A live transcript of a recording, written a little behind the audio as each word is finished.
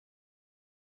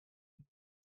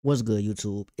What's good,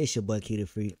 YouTube? It's your boy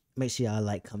KeyDaFreak. Make sure y'all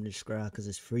like, comment, and subscribe because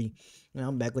it's free. And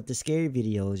I'm back with the scary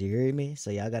videos, you hear me?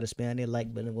 So y'all gotta spam that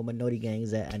like button where my naughty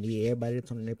gangs at. I need everybody to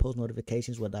turn on their post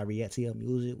notifications whether I react to your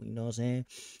music, you know what I'm saying?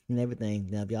 And everything.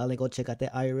 Now, if y'all ain't go check out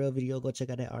that IRL video, go check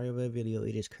out that IRL video.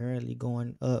 It is currently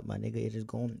going up, my nigga. It is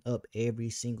going up every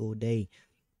single day.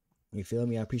 You feel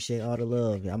me? I appreciate all the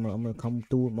love. I'm gonna come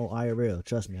through with more IRL.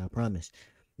 Trust me, I promise.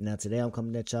 Now today I'm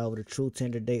coming at y'all with a true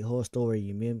Tinder date horror story.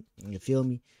 You feel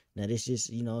me? Now this just,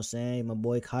 you know what I'm saying, my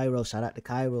boy Cairo. Shout out to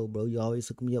Cairo, bro. You always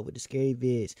hook me up with the scary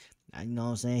vids. You know what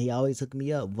I'm saying? He always hook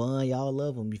me up. Vaughn, y'all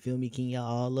love him. You feel me? King, y'all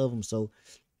all love him. So,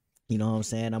 you know what I'm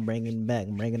saying? I'm bringing him back.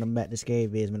 I'm bringing him back to scary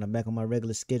vids, man. I'm back on my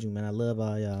regular schedule, man. I love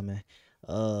all y'all, man.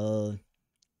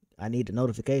 I need the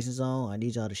notifications on. I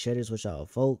need y'all to share this with y'all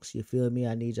folks. You feel me?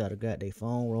 I need y'all to grab their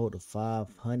phone, roll to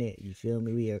 500. You feel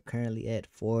me? We are currently at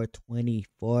 420.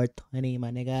 420,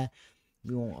 my nigga.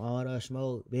 We want all the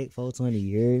smoke. Big 420,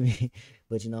 you hear me?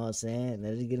 But you know what I'm saying?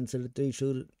 Let's get into the three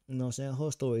true, you know what I'm saying,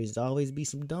 horror stories. There's always be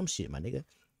some dumb shit, my nigga.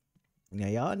 Now,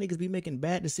 y'all niggas be making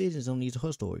bad decisions on these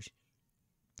horror stories.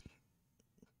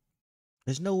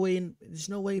 There's no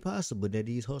way possible that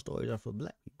these horror stories are for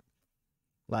black people.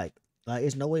 Like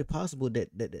it's no way possible that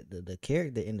the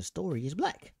character in the story is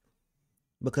black.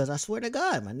 Because I swear to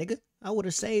God, my nigga, I would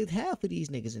have saved half of these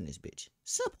niggas in this bitch.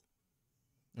 Simple.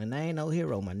 And I ain't no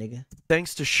hero, my nigga.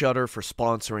 Thanks to Shudder for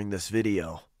sponsoring this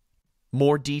video.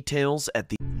 More details at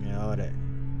the... Yeah, all that.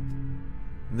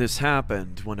 This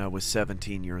happened when I was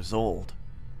 17 years old.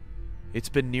 It's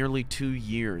been nearly 2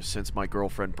 years since my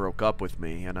girlfriend broke up with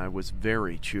me, and I was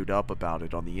very chewed up about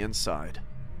it on the inside.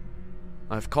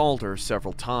 I've called her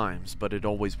several times, but it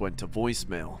always went to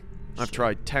voicemail. I've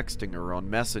tried texting her on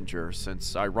Messenger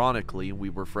since, ironically, we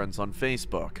were friends on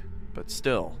Facebook, but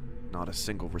still, not a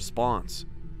single response.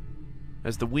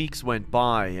 As the weeks went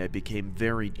by, I became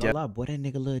very boy, that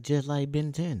nigga look just like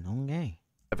Ben 10 on game.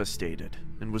 Devastated,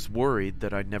 and was worried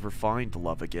that I'd never find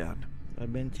love again.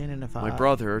 Ben 10 in the 5. My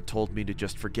brother told me to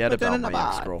just forget about my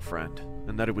ex-girlfriend,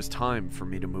 and that it was time for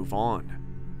me to move on.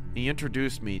 He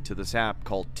introduced me to this app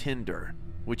called Tinder,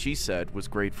 which he said was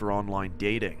great for online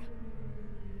dating.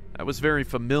 I was very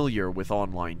familiar with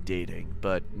online dating,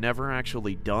 but never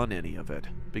actually done any of it,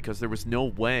 because there was no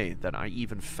way that I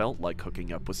even felt like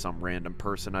hooking up with some random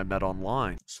person I met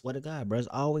online. Swear to God, bro, it's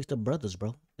always the brothers,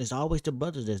 bro. It's always the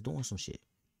brothers that's doing some shit.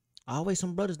 Always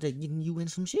some brothers that getting you in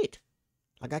some shit.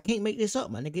 Like, I can't make this up,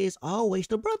 my nigga. It's always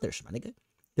the brothers, my nigga.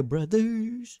 The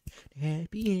brothers, they're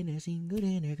happy and they're single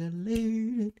and they're gonna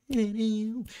learn.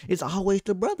 It's always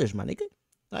the brothers, my nigga.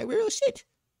 Like, real shit.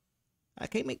 I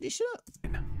can't make this shit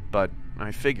up. But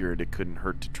I figured it couldn't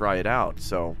hurt to try it out,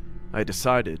 so I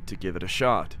decided to give it a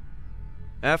shot.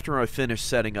 After I finished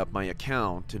setting up my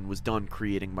account and was done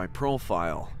creating my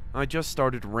profile, I just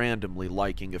started randomly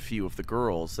liking a few of the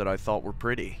girls that I thought were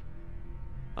pretty.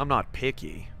 I'm not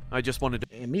picky. I just wanted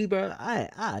to... And me, bro,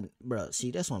 bro,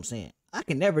 see, that's what I'm saying. I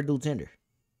can never do Tinder.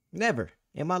 Never.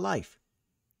 In my life.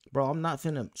 Bro, I'm not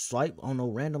finna swipe on no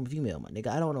random female, my nigga.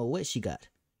 I don't know what she got.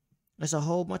 There's a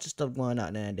whole bunch of stuff going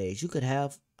out nowadays. You could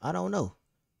have, I don't know.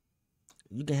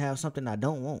 You can have something I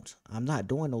don't want. I'm not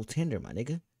doing no Tinder, my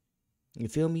nigga. You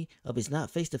feel me? If it's not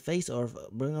face-to-face or,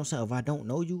 if I don't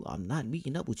know you, I'm not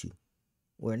meeting up with you.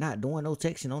 We're not doing no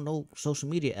texting on no social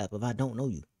media app if I don't know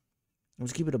you. I'm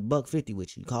just keep it $150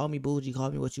 with you. Call me bougie, call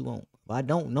me what you want. If I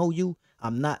don't know you,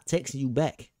 I'm not texting you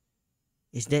back.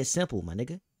 It's that simple, my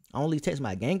nigga. I only text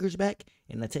my gangers back,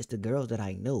 and I text the girls that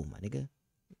I know, my nigga.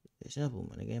 It's simple,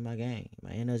 my nigga. In my gang,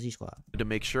 my NLZ squad. To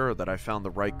make sure that I found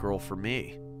the right girl for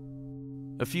me.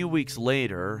 A few weeks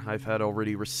later, I've had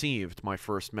already received my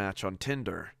first match on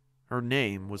Tinder. Her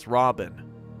name was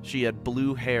Robin. She had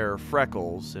blue hair,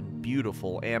 freckles, and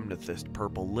beautiful amethyst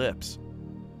purple lips.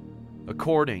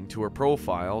 According to her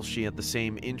profile, she had the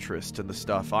same interest in the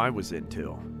stuff I was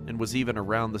into, and was even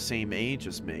around the same age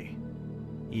as me.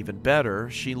 Even better,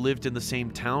 she lived in the same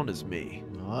town as me.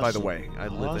 By the way, I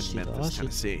live in Memphis,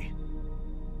 Tennessee.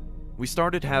 We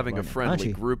started having a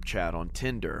friendly group chat on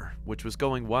Tinder, which was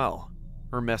going well.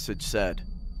 Her message said,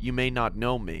 "You may not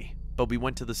know me, but we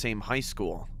went to the same high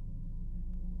school."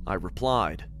 I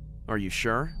replied, "Are you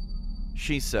sure?"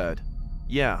 She said,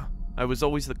 "Yeah, I was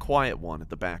always the quiet one at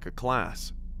the back of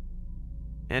class.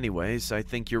 Anyways, I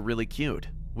think you're really cute.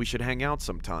 We should hang out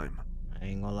sometime." I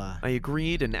ain't gonna lie. I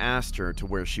agreed and asked her to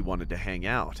where she wanted to hang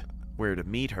out, where to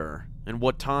meet her, and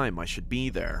what time I should be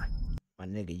there. My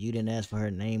nigga, you didn't ask for her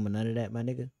name or none of that, my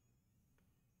nigga.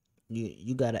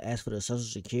 You gotta ask for the social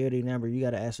security number. You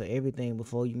gotta ask for everything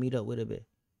before you meet up with a bitch.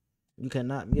 You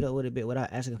cannot meet up with a bitch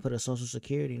without asking for the social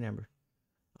security number.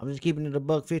 I'm just keeping it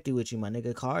 $150 with you, my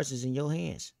nigga. Cards is in your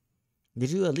hands.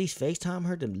 Did you at least FaceTime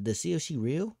her to see if she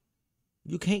real?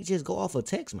 You can't just go off a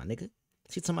text, my nigga.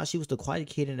 She talking about she was the quiet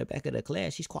kid in the back of the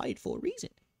class. She's quiet for a reason.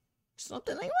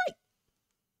 Something ain't right.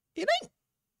 It ain't.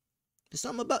 There's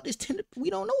something about this Tinder we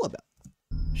don't know about.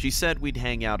 She said we'd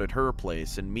hang out at her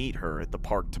place and meet her at the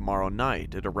park tomorrow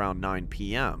night at around 9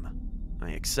 p.m.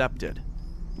 I accepted.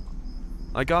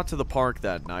 I got to the park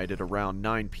that night at around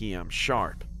 9 p.m.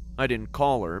 sharp. I didn't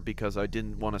call her because I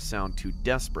didn't want to sound too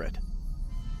desperate.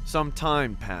 Some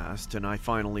time passed and I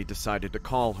finally decided to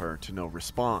call her to no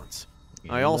response.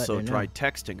 Yeah, I also tried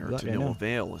texting her to no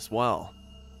avail as well.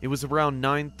 It was around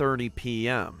 9:30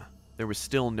 p.m. There was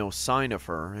still no sign of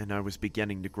her and I was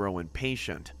beginning to grow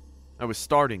impatient. I was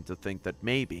starting to think that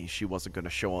maybe she wasn't going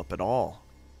to show up at all.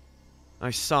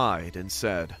 I sighed and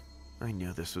said, I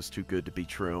knew this was too good to be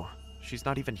true. She's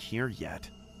not even here yet.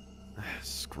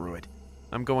 Screw it.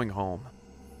 I'm going home.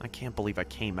 I can't believe I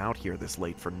came out here this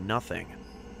late for nothing.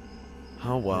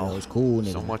 Oh well, yeah, it was cool,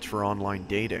 nigga. So much for online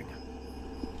dating.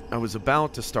 I was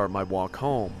about to start my walk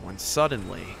home when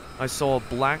suddenly I saw a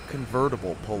black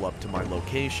convertible pull up to my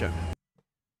location.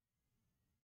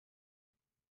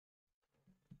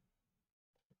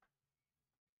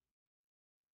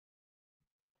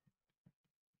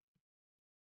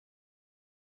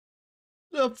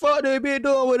 The fuck they been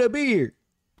doing with a beard?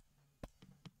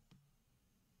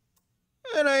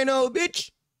 That ain't no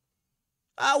bitch.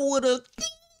 I would've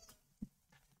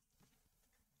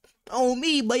on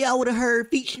me, but y'all would've heard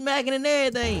feet smacking and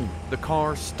everything. The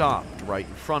car stopped right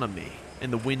in front of me,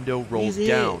 and the window rolled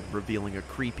down, revealing a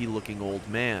creepy-looking old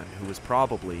man who was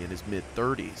probably in his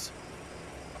mid-30s.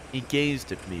 He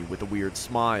gazed at me with a weird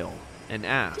smile and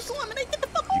asked,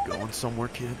 "You going somewhere,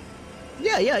 kid?"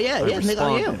 Yeah, nigga,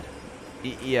 I am.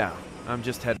 Yeah, I'm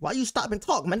just heading. Why you stop and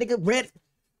talk, my nigga? Red.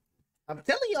 I'm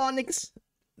telling y'all niggas.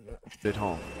 Bit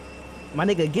home. My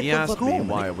nigga, get the fuck home. He asked me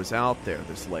why I was out there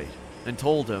this late, and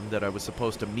told him that I was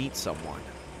supposed to meet someone,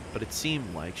 but it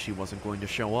seemed like she wasn't going to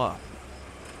show up.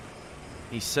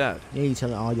 He said, "Yeah, you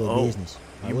telling all your business.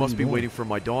 You must be waiting for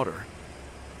my daughter."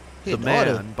 The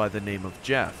man, by the name of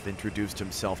Jeff, introduced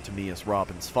himself to me as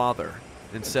Robin's father,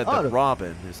 and said that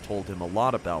Robin has told him a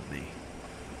lot about me.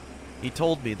 He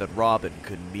told me that Robin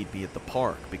couldn't meet me at the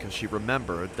park because she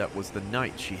remembered that was the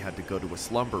night she had to go to a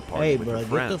slumber party with her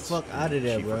friends. Get the fuck out of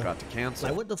there, she bro. Forgot to cancel.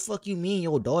 Like, what the fuck you mean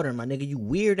your daughter, my nigga? You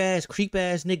weird ass, creep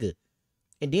ass nigga.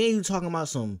 And then you talking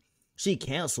about she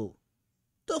canceled.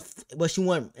 But she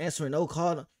wasn't answering no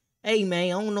call. Hey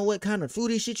man, I don't know what kind of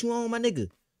fruity shit you on, my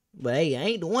nigga. But hey, I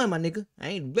ain't the one, my nigga. I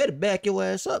ain't better back your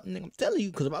ass up, nigga. I'm telling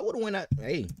you, cause if I would've went out,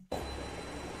 hey.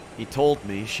 He told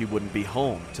me she wouldn't be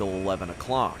home till 11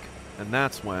 o'clock. And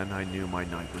that's when I knew my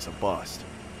night was a bust.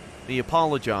 He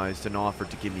apologized and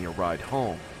offered to give me a ride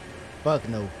home. Fuck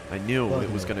no. I knew it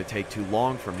was going to take too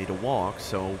long for me to walk,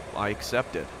 so I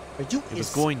accepted. It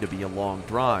was going to be a long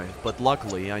drive, but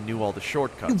luckily I knew all the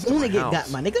shortcuts to my house. Got,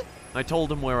 my nigga. I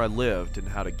told him where I lived and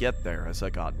how to get there as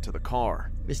I got into the car.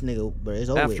 This nigga, bro,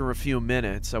 it's over. After a few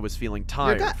minutes, I was feeling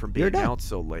tired from being out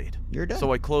so late.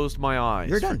 So I closed my eyes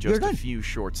for just a few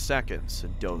short seconds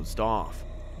and dozed off.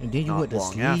 And then you went to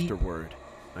sleep. sleep. Not long afterward,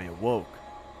 I awoke.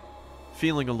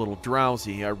 Feeling a little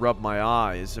drowsy, I rubbed my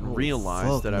eyes and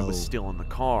realized that I was still in the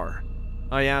car.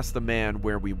 I asked the man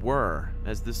where we were,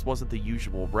 as this wasn't the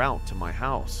usual route to my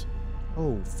house.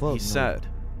 Oh, fuck. He said,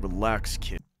 "Relax,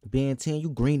 kid." Ben 10, you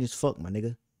green as fuck, my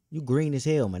nigga. You green as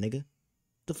hell, my nigga.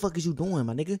 The fuck is you doing,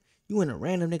 my nigga? You in a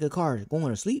random nigga car going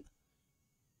to sleep?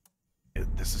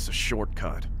 This is a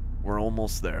shortcut. We're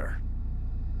almost there.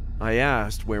 I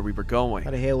asked where we were going,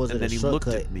 How the hell was and it then he looked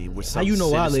at me with some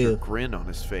sinister grin on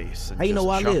his face and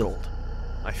just chuckled.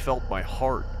 I felt my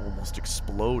heart almost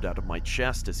explode out of my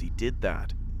chest as he did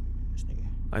that.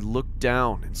 I looked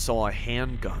down and saw a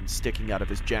handgun sticking out of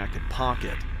his jacket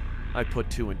pocket. I put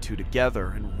two and two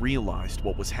together and realized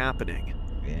what was happening.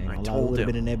 I told him,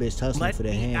 "Let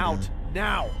me out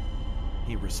now!"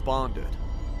 He responded,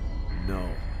 "No."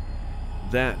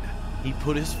 Then, he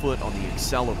put his foot on the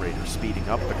accelerator, speeding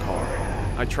up the car.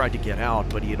 I tried to get out,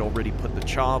 but he had already put the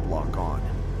child lock on.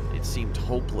 It seemed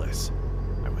hopeless.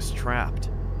 I was trapped.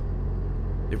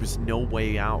 There was no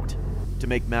way out. To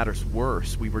make matters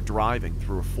worse, we were driving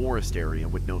through a forest area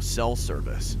with no cell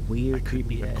service. I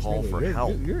couldn't even call for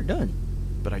help. You're done.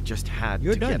 But I just had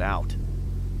to get out.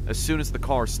 As soon as the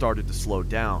car started to slow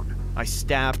down, I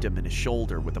stabbed him in his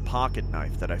shoulder with a pocket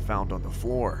knife that I found on the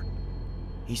floor.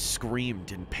 He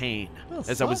screamed in pain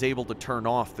as I was able to turn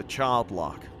off the child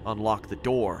lock, unlock the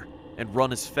door, and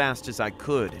run as fast as I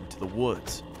could into the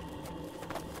woods.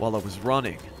 While I was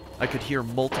running, I could hear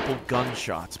multiple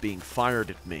gunshots being fired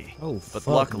at me, Oh, but fuck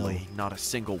luckily, no. not a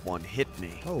single one hit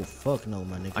me. Oh, fuck no,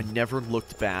 my nigga. I never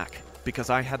looked back because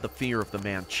I had the fear of the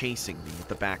man chasing me at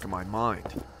the back of my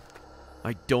mind.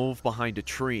 I dove behind a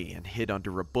tree and hid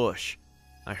under a bush.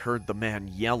 I heard the man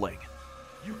yelling,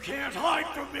 "You can't hide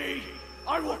from me!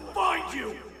 I will find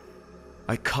you!"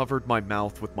 I covered my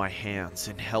mouth with my hands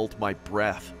and held my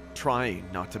breath, trying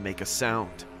not to make a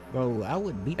sound. Bro, I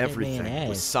would beat that Everything man ass.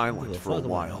 was silent for a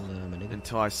while, my nigga.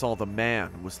 until I saw the man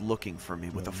was looking for me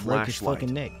with a Break his flashlight.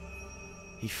 fucking neck.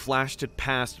 He flashed it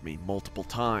past me multiple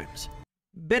times.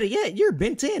 Better yet, you're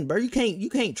Ben 10, bro. You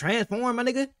can't transform, my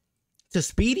nigga, to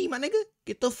Speedy, my nigga.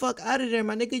 Get the fuck out of there,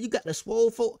 my nigga. You got the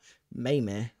swole folk.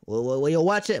 Man. Well, you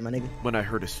watch it, my nigga. When I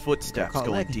heard his footsteps Caught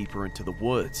going lacking. deeper into the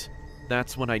woods,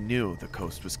 that's when I knew the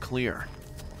coast was clear.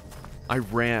 I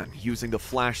ran, using the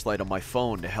flashlight on my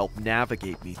phone to help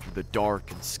navigate me through the dark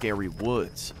and scary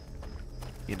woods.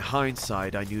 In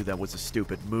hindsight, I knew that was a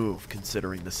stupid move,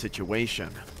 considering the situation.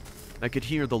 I could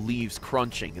hear the leaves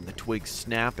crunching and the twigs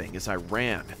snapping as I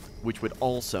ran, which would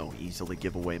also easily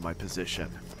give away my position.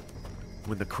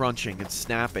 When the crunching and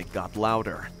snapping got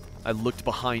louder, I looked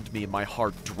behind me and my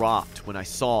heart dropped when I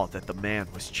saw that the man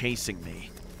was chasing me.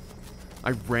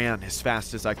 I ran as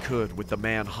fast as I could with the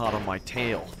man hot on my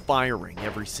tail, firing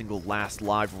every single last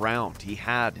live round he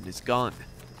had in his gun.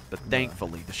 But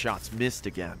thankfully, the shots missed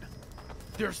again.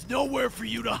 "There's nowhere for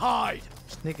you to hide!"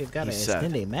 This nigga got He an said.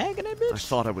 extended mag in that I bitch?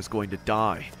 thought I was going to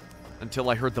die, until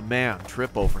I heard the man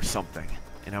trip over something,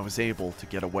 and I was able to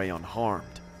get away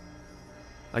unharmed.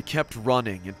 I kept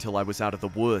running until I was out of the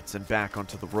woods and back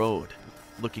onto the road.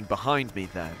 Looking behind me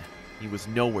then, he was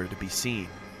nowhere to be seen,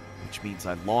 which means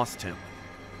I lost him.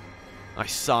 I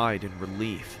sighed in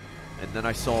relief, and then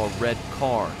I saw a red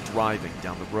car driving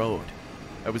down the road.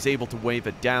 I was able to wave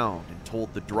it down and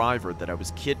told the driver that I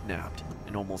was kidnapped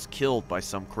and almost killed by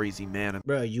some crazy man.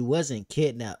 Bro, you wasn't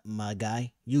kidnapped, my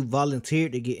guy. You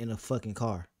volunteered to get in a fucking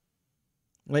car.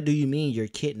 What do you mean you're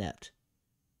kidnapped?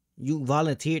 You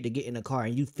volunteered to get in a car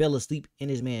and you fell asleep in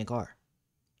this man's car.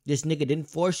 This nigga didn't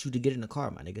force you to get in the car,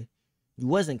 my nigga. You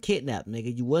wasn't kidnapped,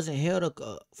 nigga. You wasn't held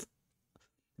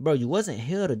bro, you wasn't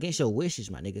held against your wishes,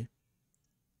 my nigga.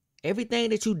 Everything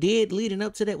that you did leading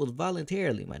up to that was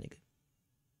voluntarily, my nigga.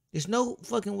 There's no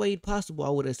fucking way possible I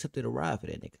would have accepted a ride for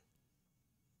that nigga.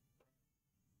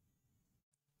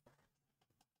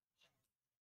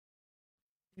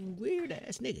 Weird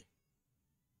ass nigga.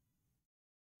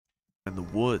 In the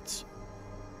woods.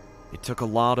 It took a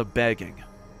lot of begging,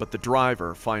 but the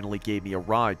driver finally gave me a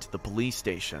ride to the police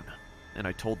station, and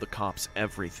I told the cops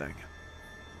everything.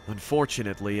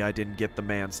 Unfortunately, I didn't get the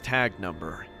man's tag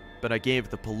number, but I gave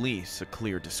the police a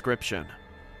clear description.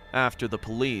 After the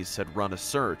police had run a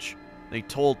search, they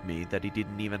told me that he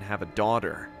didn't even have a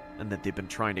daughter, and that they've been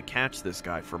trying to catch this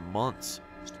guy for months.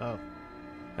 Oh.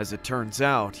 As it turns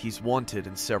out, he's wanted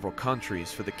in several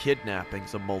countries for the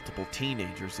kidnappings of multiple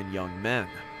teenagers and young men.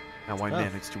 How I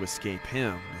managed to escape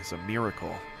him is a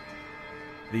miracle.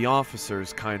 The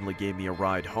officers kindly gave me a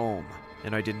ride home,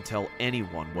 and I didn't tell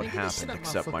anyone what happened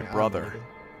except my brother.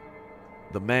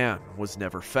 The man was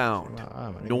never found,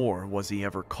 nor was he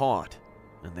ever caught,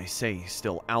 and they say he's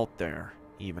still out there,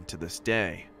 even to this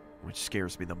day, which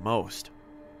scares me the most.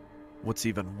 What's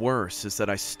even worse is that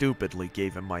I stupidly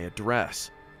gave him my address,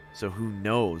 so who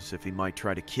knows if he might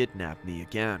try to kidnap me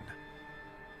again.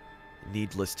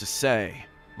 Needless to say,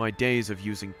 my days of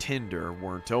using Tinder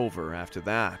weren't over after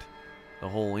that. The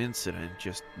whole incident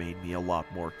just made me a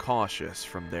lot more cautious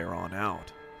from there on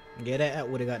out. Yeah, that app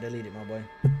would've got deleted, my boy.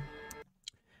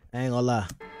 I ain't gonna lie.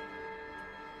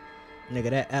 Nigga,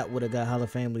 that app would've got Hall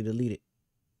of Family deleted.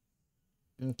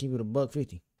 And keep it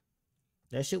 $1.50.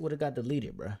 That shit would've got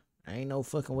deleted, bruh. I ain't no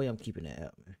fucking way I'm keeping that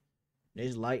app, man.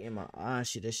 There's light in my eye and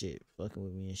shit. That shit fucking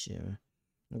with me and shit, man.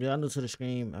 If y'all new to the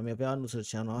stream, if y'all new to the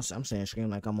channel, I'm saying stream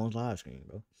like I'm on live stream,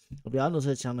 bro. If y'all new to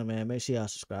the channel, man, make sure y'all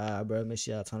subscribe, bro. Make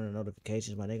sure y'all turn on the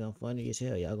notifications, man. They gonna funny as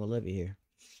hell. Y'all gonna love it here.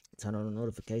 Turn on the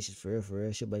notifications for real, for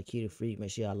real. Shit by KeyDaFreak. Make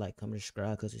sure y'all like, comment,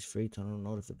 subscribe, cause it's free. Turn on the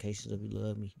notifications if you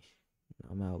love me.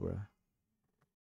 I'm out, bro.